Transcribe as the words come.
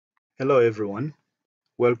Hello everyone,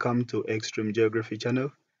 welcome to Extreme Geography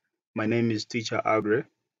channel. My name is Teacher Agre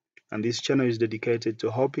and this channel is dedicated to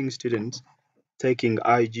helping students taking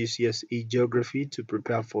IGCSE Geography to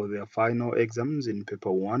prepare for their final exams in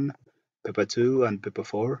Paper 1, Paper 2 and Paper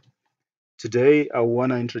 4. Today I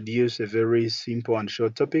want to introduce a very simple and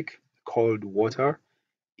short topic called water.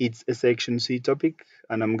 It's a section C topic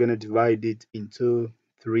and I'm going to divide it into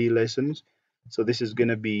 3 lessons. So this is going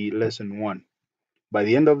to be lesson 1. By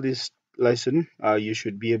the end of this lesson, you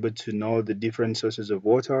should be able to know the different sources of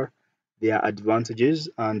water, their advantages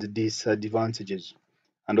and disadvantages.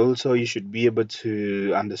 And also, you should be able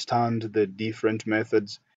to understand the different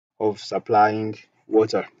methods of supplying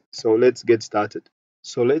water. So let's get started.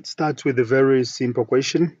 So let's start with a very simple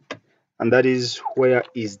question, and that is, where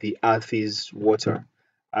is the Earth's water?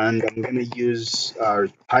 And I'm going to use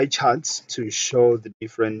pie charts to show the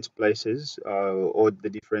different places or the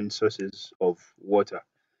different sources of water.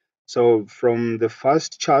 So from the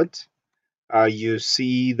first chart, you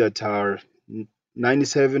see that our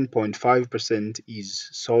 97.5% is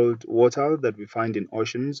salt water that we find in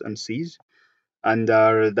oceans and seas, and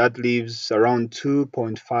that leaves around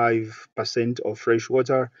 2.5% of fresh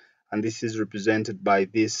water, and this is represented by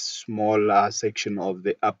this small section of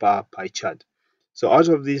the upper pie chart. So out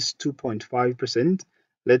of this 2.5%,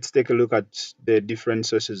 let's take a look at the different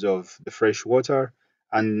sources of the fresh water.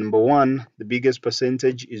 And number one, the biggest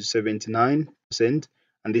percentage is 79%,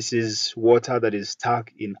 and this is water that is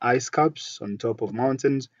stuck in ice caps on top of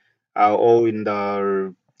mountains, or in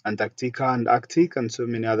the Antarctica and Arctic and so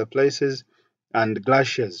many other places, and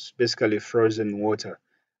glaciers, basically frozen water.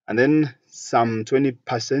 And then some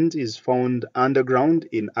 20% is found underground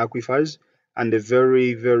in aquifers, and a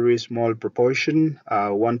very, very small proportion,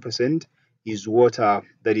 1%, is water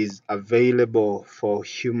that is available for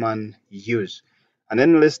human use. And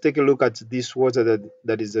then let's take a look at this water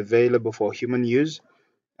that is available for human use.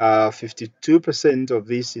 52% of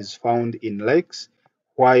this is found in lakes,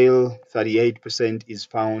 while 38% is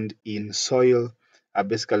found in soil.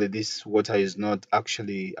 Basically, this water is not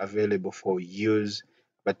actually available for use,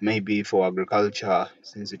 but maybe for agriculture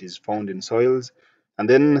since it is found in soils. And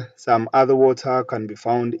then some other water can be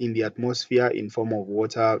found in the atmosphere in form of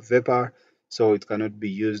water vapor, so it cannot be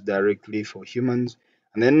used directly for humans.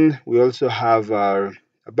 And then we also have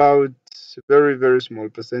about a very, very small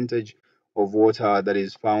percentage of water that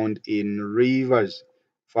is found in rivers,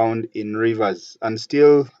 and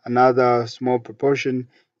still another small proportion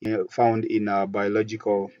found in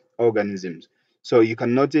biological organisms. So you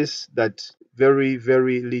can notice that very,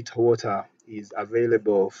 very little water is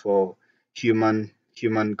available for human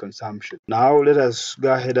consumption. Now let us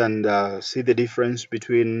go ahead and see the difference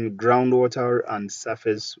between groundwater and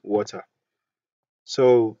surface water.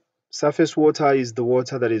 So surface water is the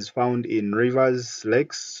water that is found in rivers,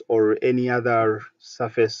 lakes, or any other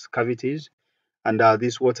surface cavities. And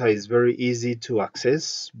this water is very easy to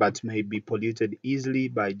access, but may be polluted easily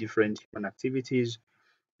by different human activities,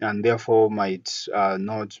 and therefore might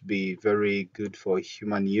not be very good for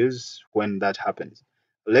human use when that happens.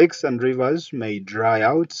 Lakes and rivers may dry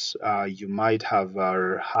out. You might have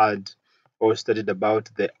heard or studied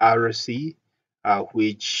about the RC,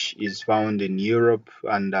 which is found in Europe,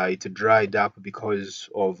 and it dried up because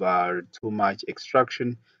of too much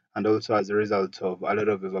extraction and also as a result of a lot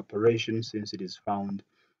of evaporation since it is found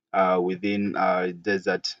within a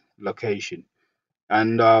desert location.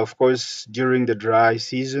 And of course, during the dry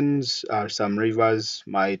seasons, some rivers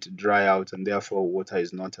might dry out and therefore water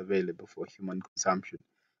is not available for human consumption.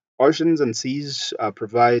 Oceans and seas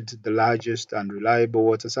provide the largest and reliable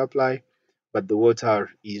water supply, but the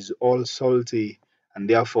water is all salty and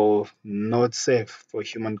therefore not safe for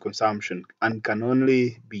human consumption and can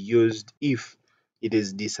only be used if it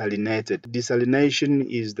is desalinated. Desalination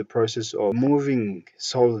is the process of removing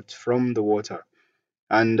salt from the water,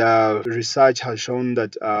 and research has shown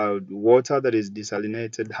that water that is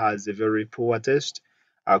desalinated has a very poor taste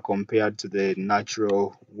compared to the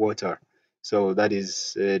natural water. So that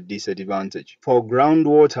is a disadvantage. For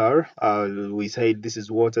groundwater, we say this is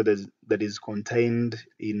water that is contained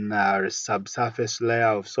in a subsurface layer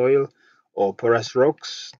of soil or porous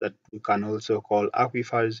rocks that we can also call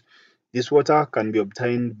aquifers. This water can be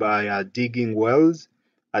obtained by digging wells.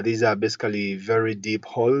 These are basically very deep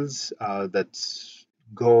holes that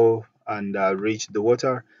go and reach the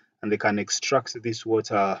water, and they can extract this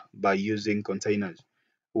water by using containers.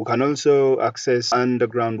 We can also access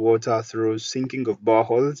underground water through sinking of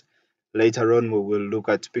boreholes. Later on, we will look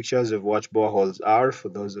at pictures of what boreholes are for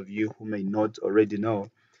those of you who may not already know.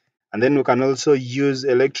 And then we can also use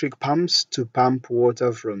electric pumps to pump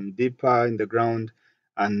water from deeper in the ground,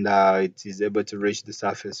 and it is able to reach the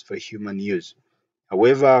surface for human use.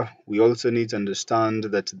 However, we also need to understand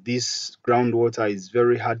that this groundwater is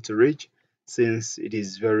very hard to reach since it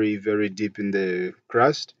is very, very deep in the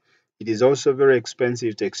crust. It is also very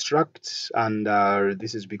expensive to extract, and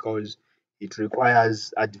this is because it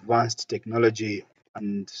requires advanced technology.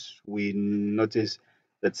 And we notice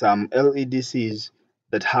that some LEDCs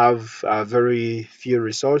that have very few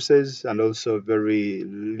resources and also very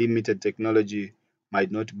limited technology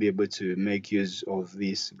might not be able to make use of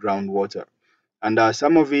this groundwater. And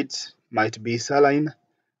some of it might be saline.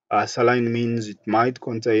 Saline means it might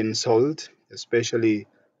contain salt, especially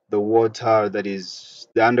the water that is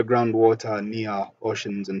the underground water near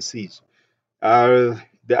oceans and seas.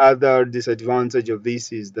 The other disadvantage of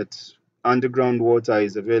this is that underground water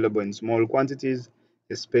is available in small quantities,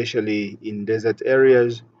 especially in desert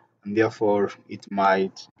areas, and therefore it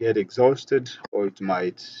might get exhausted or it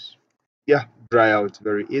might, yeah, dry out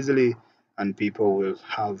very easily, and people will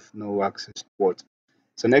have no access to water.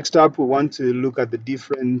 So next up, we want to look at the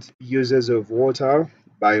different uses of water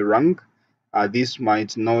by rank. This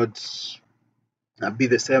might not be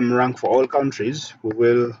the same rank for all countries. We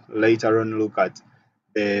will later on look at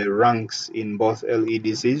the ranks in both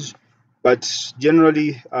LEDCs. But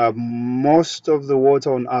generally, most of the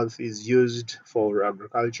water on Earth is used for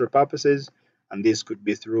agricultural purposes, and this could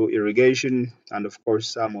be through irrigation. And of course,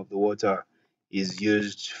 some of the water is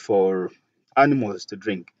used for animals to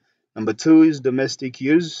drink. Number two is domestic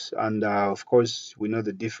use, and of course, we know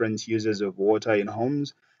the different uses of water in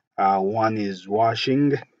homes. One is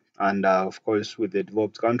washing, and of course, with the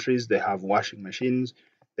developed countries, they have washing machines,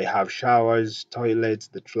 they have showers, toilets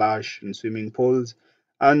that flush, and swimming pools,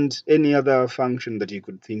 and any other function that you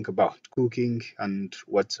could think about, cooking and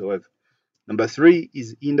whatsoever. Number three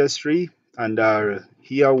is industry, and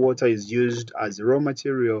here water is used as raw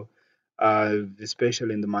material,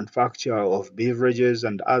 especially in the manufacture of beverages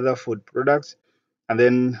and other food products. And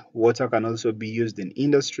then water can also be used in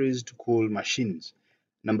industries to cool machines.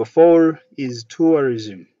 Number four is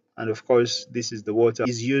tourism. And of course, this is the water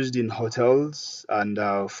is used in hotels and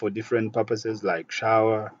for different purposes like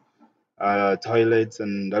shower, toilets,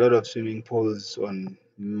 and a lot of swimming pools on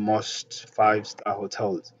most five-star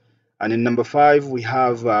hotels. And in number five, we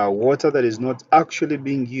have water that is not actually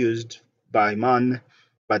being used by man,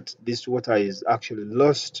 but this water is actually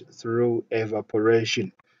lost through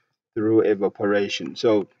evaporation. Through evaporation.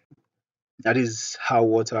 So that is how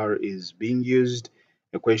water is being used.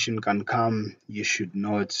 A question can come, you should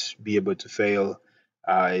not be able to fail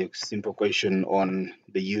a simple question on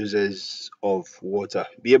the uses of water.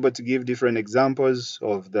 Be able to give different examples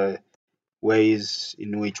of the ways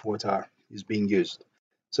in which water is being used.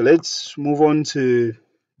 So let's move on to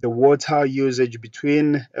the water usage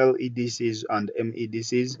between LEDCs and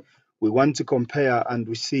MEDCs. We want to compare and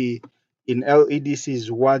we see in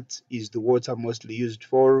LEDCs what is the water mostly used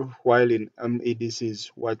for, while in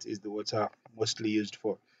MEDCs what is the water mostly used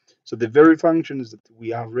for. So the very functions that we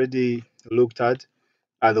have already looked at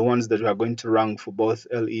are the ones that we are going to rank for both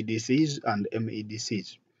LEDCs and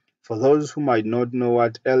MEDCs. For those who might not know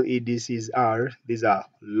what LEDCs are, these are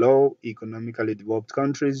low economically developed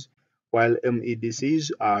countries, while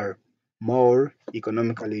MEDCs are more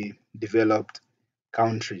economically developed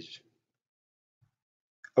countries.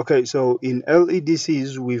 Okay, so in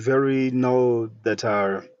LEDCs, we very know that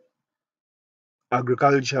our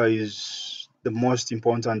agriculture is the most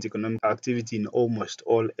important economic activity in almost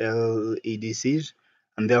all LEDCs,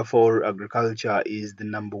 and therefore agriculture is the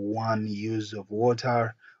number one use of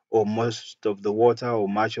water, or most of the water, or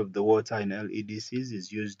much of the water in LEDCs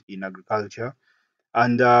is used in agriculture.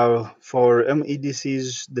 And for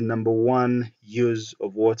MEDCs, the number one use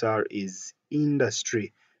of water is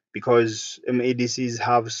industry, because MEDCs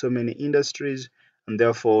have so many industries, and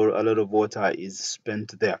therefore a lot of water is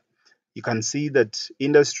spent there. You can see that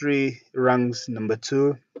industry ranks number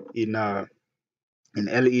two in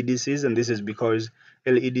LEDCs, and this is because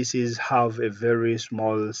LEDCs have a very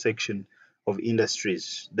small section of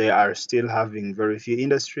industries. They are still having very few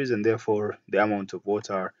industries, and therefore the amount of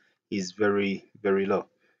water is very, very low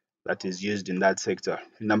that is used in that sector.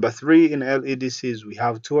 Number three in LEDCs, we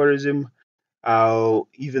have tourism.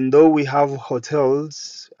 Even though we have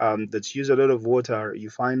hotels that use a lot of water, you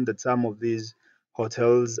find that some of these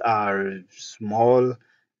hotels are small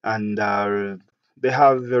and they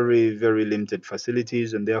have very, very limited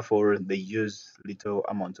facilities, and therefore they use little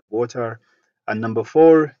amount of water. And number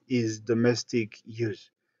four is domestic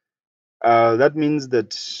use. That means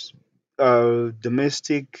that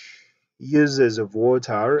domestic uses of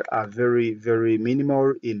water are very, very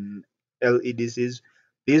minimal in LEDCs.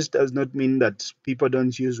 This does not mean that people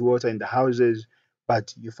don't use water in the houses, but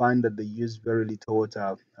you find that they use very little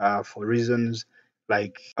water for reasons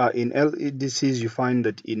like in LEDCs, you find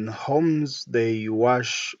that in homes they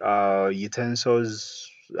wash utensils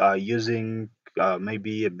using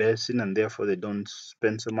maybe a basin, and therefore they don't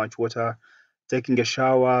spend so much water. Taking a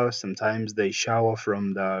shower, sometimes they shower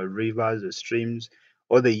from the rivers or streams,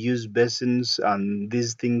 or they use basins, and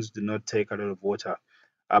these things do not take a lot of water.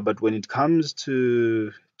 But when it comes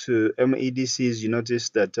to MEDCs, you notice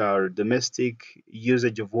that our domestic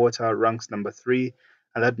usage of water ranks number 3,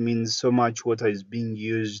 and that means so much water is being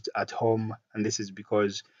used at home, and this is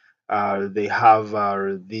because they have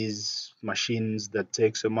these machines that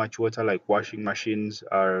take so much water, like washing machines.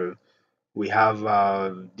 We have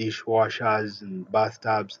dishwashers and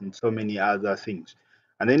bathtubs and so many other things.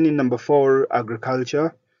 And then in number 4,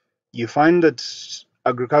 agriculture, you find that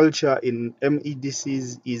agriculture in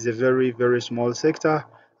MEDCs is a very, very small sector,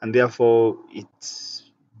 and therefore it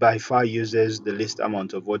by far uses the least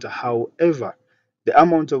amount of water. However, the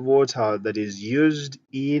amount of water that is used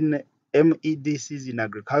in MEDCs in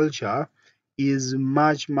agriculture is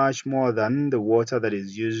much, much more than the water that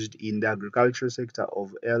is used in the agricultural sector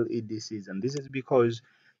of LEDCs. And this is because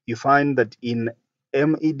you find that in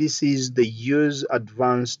MEDCs, they use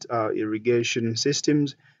advanced irrigation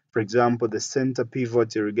systems, for example, the center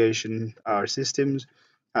pivot irrigation systems,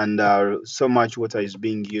 and so much water is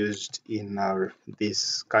being used in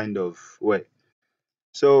this kind of way.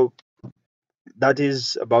 So that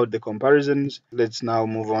is about the comparisons. Let's now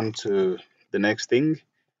move on to the next thing,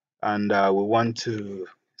 and we want to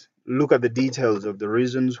look at the details of the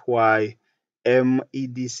reasons why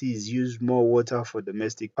MEDCs use more water for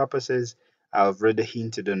domestic purposes. I've already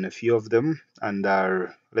hinted on a few of them, and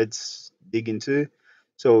let's dig into.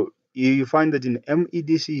 So you find that in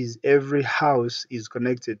MEDCs, every house is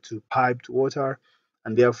connected to piped water,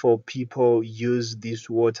 and therefore people use this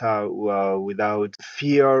water without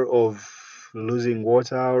fear of losing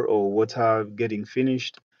water or water getting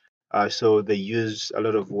finished. So they use a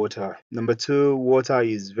lot of water. Number 2, water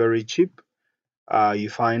is very cheap. You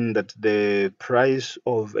find that the price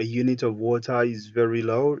of a unit of water is very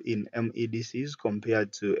low in MEDCs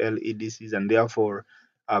compared to LEDCs, and therefore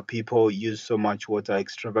people use so much water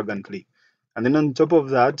extravagantly. And then on top of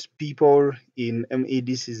that, people in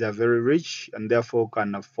MEDCs are very rich and therefore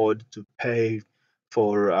can afford to pay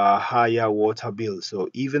for a higher water bill. So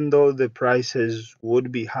even though the prices would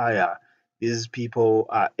be higher, these people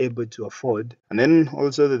are able to afford. And then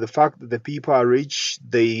also the fact that the people are rich,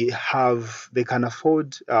 they can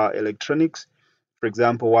afford electronics, for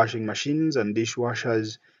example, washing machines and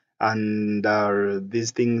dishwashers, and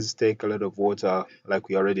these things take a lot of water, like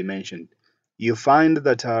we already mentioned. You find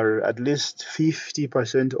that at least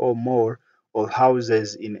 50% or more of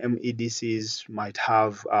houses in MEDCs might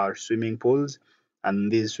have swimming pools,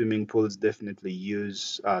 and these swimming pools definitely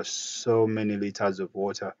use so many liters of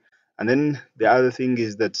water. And then the other thing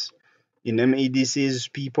is that in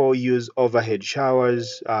MEDCs, people use overhead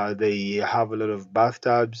showers. They have a lot of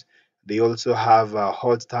bathtubs. They also have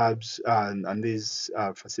hot tubs, and these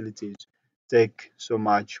facilities take so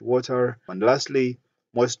much water. And lastly,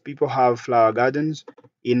 most people have flower gardens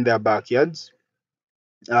in their backyards,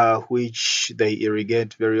 which they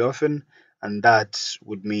irrigate very often, and that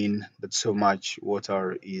would mean that so much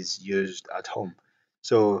water is used at home.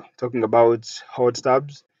 So, talking about hot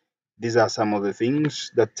tubs, these are some of the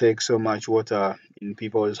things that take so much water in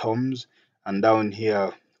people's homes. And down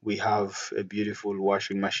here, we have a beautiful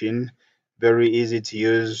washing machine. Very easy to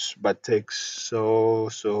use, but takes so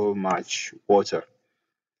much water.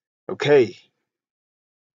 Okay,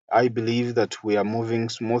 I believe that we are moving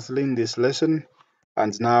smoothly in this lesson.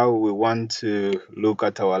 And now we want to look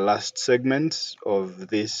at our last segment of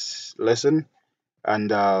this lesson. And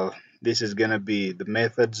this is going to be the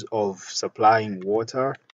methods of supplying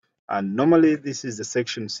water. And normally this is a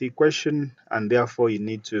section C question, and therefore you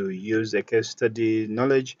need to use a case study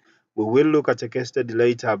knowledge. We will look at a case study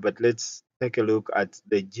later, but let's take a look at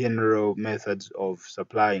the general methods of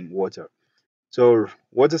supplying water. So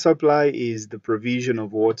water supply is the provision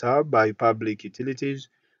of water by public utilities,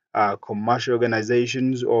 commercial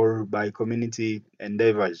organizations, or by community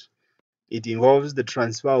endeavors. It involves the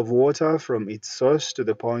transfer of water from its source to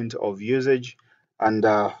the point of usage. And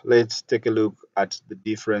let's take a look at the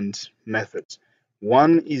different methods.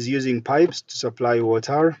 One is using pipes to supply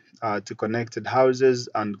water to connected houses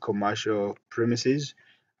and commercial premises.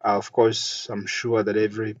 Of course, I'm sure that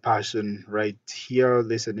every person right here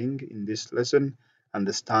listening in this lesson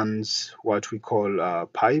understands what we call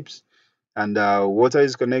pipes, and water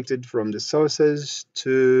is connected from the sources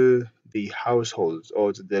to the households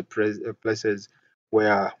or to the places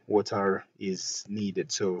where water is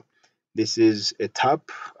needed. So This is a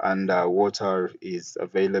tap, and water is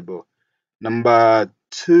available. Number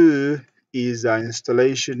two is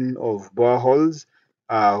installation of boreholes,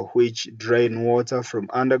 which drain water from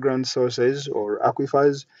underground sources or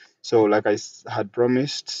aquifers. So, like had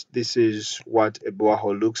promised, this is what a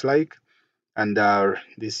borehole looks like. And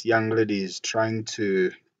this young lady is trying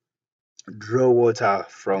to draw water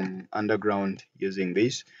from underground using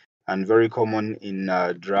this, and very common in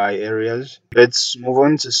dry areas. Let's move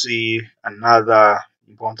on to see another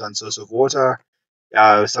important source of water,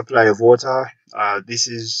 supply of water. This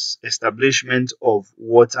is establishment of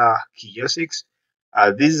water kiosks.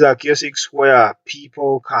 These are kiosks where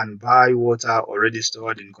people can buy water already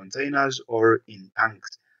stored in containers or in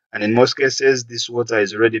tanks. And in most cases, this water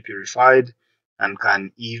is already purified and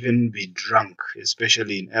can even be drunk,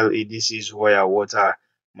 especially in LEDCs where water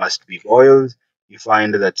must be boiled. You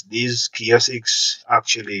find that these kiosks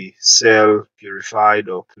actually sell purified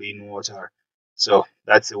or clean water. So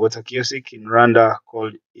that's a water kiosk in Rwanda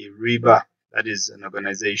called Iriba. That is an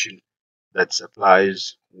organization that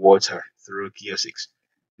supplies water through kiosks.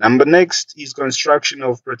 Number next is construction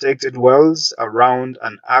of protected wells around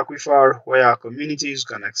an aquifer where communities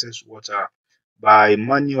can access water by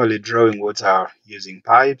manually drawing water using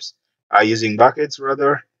pipes, using buckets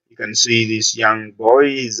rather. You can see this young boy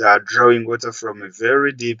is drawing water from a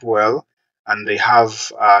very deep well, and they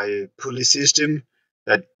have a pulley system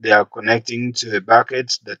that they are connecting to a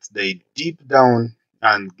bucket that they dip down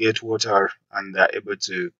and get water, and they're able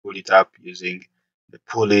to pull it up using the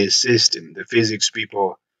pulley system. The physics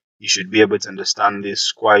people, you should be able to understand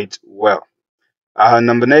this quite well.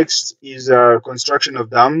 Number next is construction of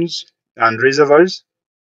dams and reservoirs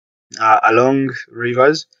along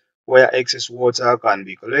rivers where excess water can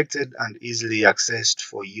be collected and easily accessed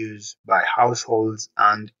for use by households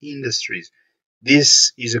and industries.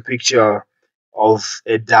 This is a picture of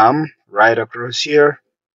a dam right across here.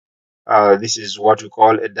 This is what we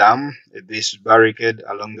call a dam, this barricade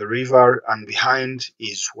along the river, and behind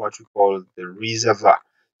is what we call the reservoir.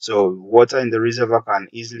 So, water in the reservoir can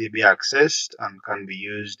easily be accessed and can be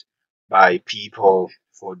used by people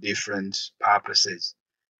for different purposes.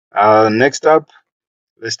 Next up,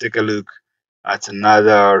 let's take a look at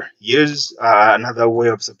another way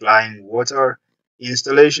of supplying water.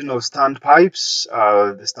 Installation of standpipes.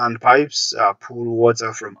 The standpipes pull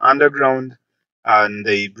water from underground and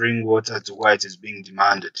they bring water to where it is being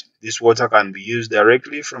demanded. This water can be used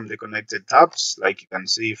directly from the connected taps, like you can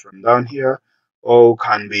see from down here, or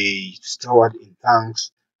can be stored in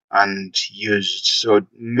tanks and used. So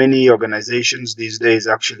many organizations these days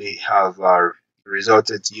actually have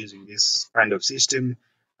resorted to using this kind of system,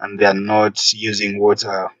 and they are not using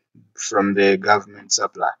water from the government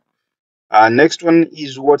supply. Next one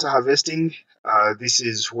is water harvesting. This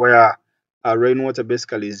is where rainwater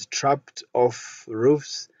basically is trapped off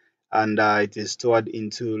roofs, and it is stored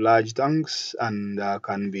into large tanks and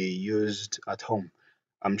can be used at home.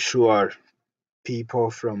 I'm sure people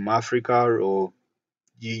from Africa or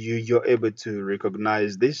you're able to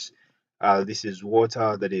recognize this. This is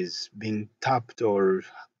water that is being tapped or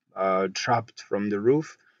trapped from the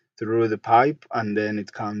roof through the pipe, and then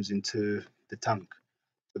it comes into the tank.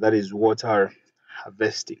 So that is water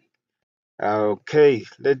harvesting. Okay,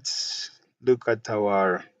 let's look at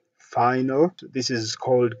our final. This is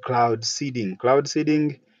called cloud seeding. Cloud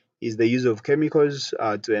seeding is the use of chemicals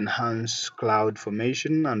to enhance cloud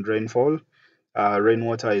formation and rainfall.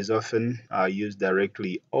 Rainwater is often used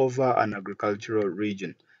directly over an agricultural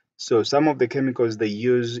region. So some of the chemicals they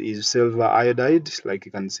use is silver iodide, like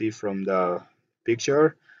you can see from the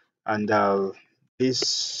picture, and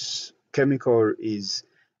this chemical is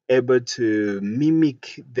able to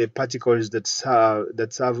mimic the particles that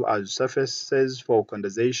serve as surfaces for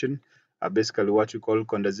condensation, basically what we call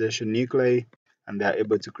condensation nuclei, and they are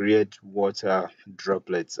able to create water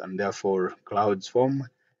droplets, and therefore clouds form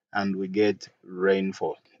and we get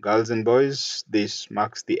rainfall. Girls and boys, this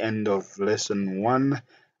marks the end of lesson 1,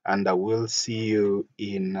 and I will see you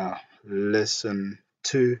in lesson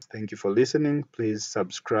 2. Thank you for listening. Please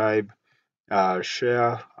subscribe,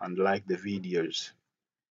 share, and like the videos.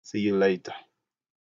 See you later.